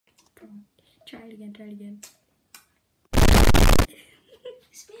Try it again, try it again.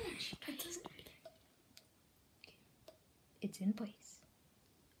 Spanish. That doesn't... It's in place.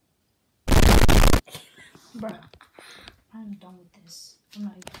 Bruh, I'm done with this. I'm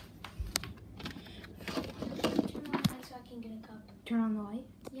not even... Turn on the light so I can get a cup. Turn on the light?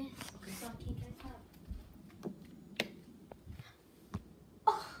 Yes, Okay. so I can get a cup.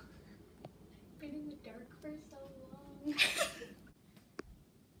 Oh! I've been in the dark for so long.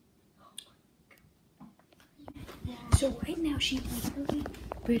 So right now, she literally,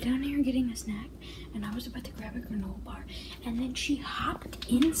 we're down here getting a snack, and I was about to grab a granola bar, and then she hopped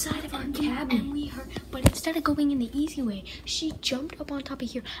inside of our cabin. And we heard, but instead of going in the easy way, she jumped up on top of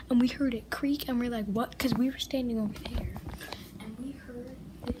here, and we heard it creak, and we're like, what? Because we were standing over there, and we heard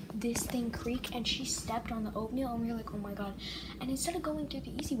this thing creak, and she stepped on the oatmeal, and we were like, oh my god. And instead of going through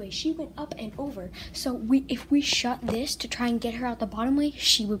the easy way, she went up and over. So if we shut this to try and get her out the bottom way,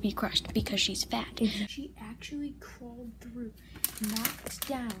 she would be crushed because she's fat. She actually crawled through, knocked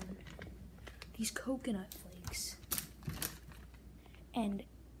down these coconut flakes, and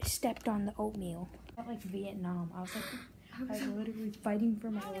stepped on the oatmeal. I felt like Vietnam. I was literally fighting for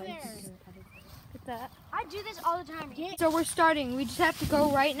my life. Look at that. I do this all the time. So we're starting. We just have to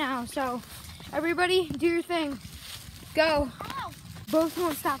go right now. So everybody do your thing. Go. Both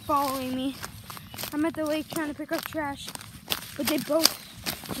won't stop following me. I'm at the lake trying to pick up trash, but they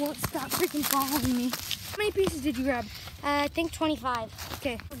both won't stop freaking following me. How many pieces did you grab? I think 25.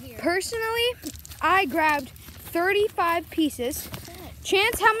 Okay. Personally, I grabbed 35 pieces.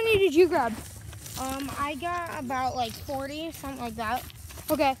 Chance, how many did you grab? I got about like 40, something like that.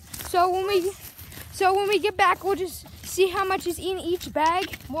 Okay. So when we get back, we'll just see how much is in each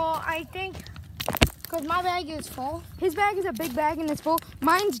bag. Well, I think because my bag is full. His bag is a big bag and it's full.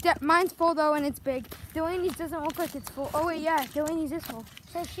 Mine's full though and it's big. Delaney's doesn't look like it's full. Oh wait, yeah, Delaney's is full.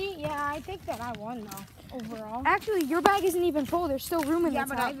 So I think that I won though, overall. Actually, your bag isn't even full. There's still room in the top.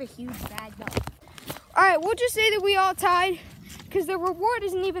 Yeah, but I have a huge bag though. All right, we'll just say that we all tied because the reward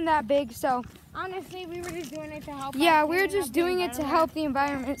isn't even that big. So honestly, we were just doing it to help. yeah, we were just doing it to help the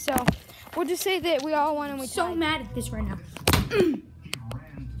environment. So we'll just say that we all won and we tied. So mad at this right now.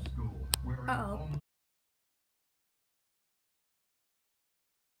 Uh-oh.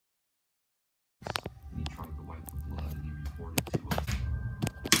 He tried to wipe the blood and he reported to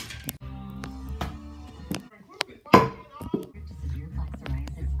us.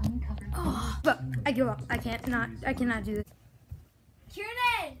 Oh, but I give up. I cannot do this.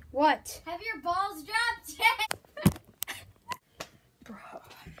 Kieran, What? have your balls dropped yet? Bro.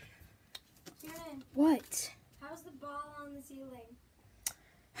 Kieran, What? how's the ball on the ceiling?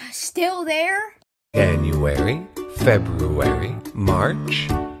 Still there? January, February, March,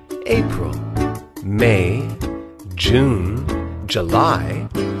 April, May, June, July,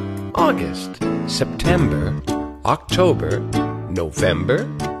 August, September, October, November,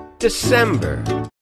 December.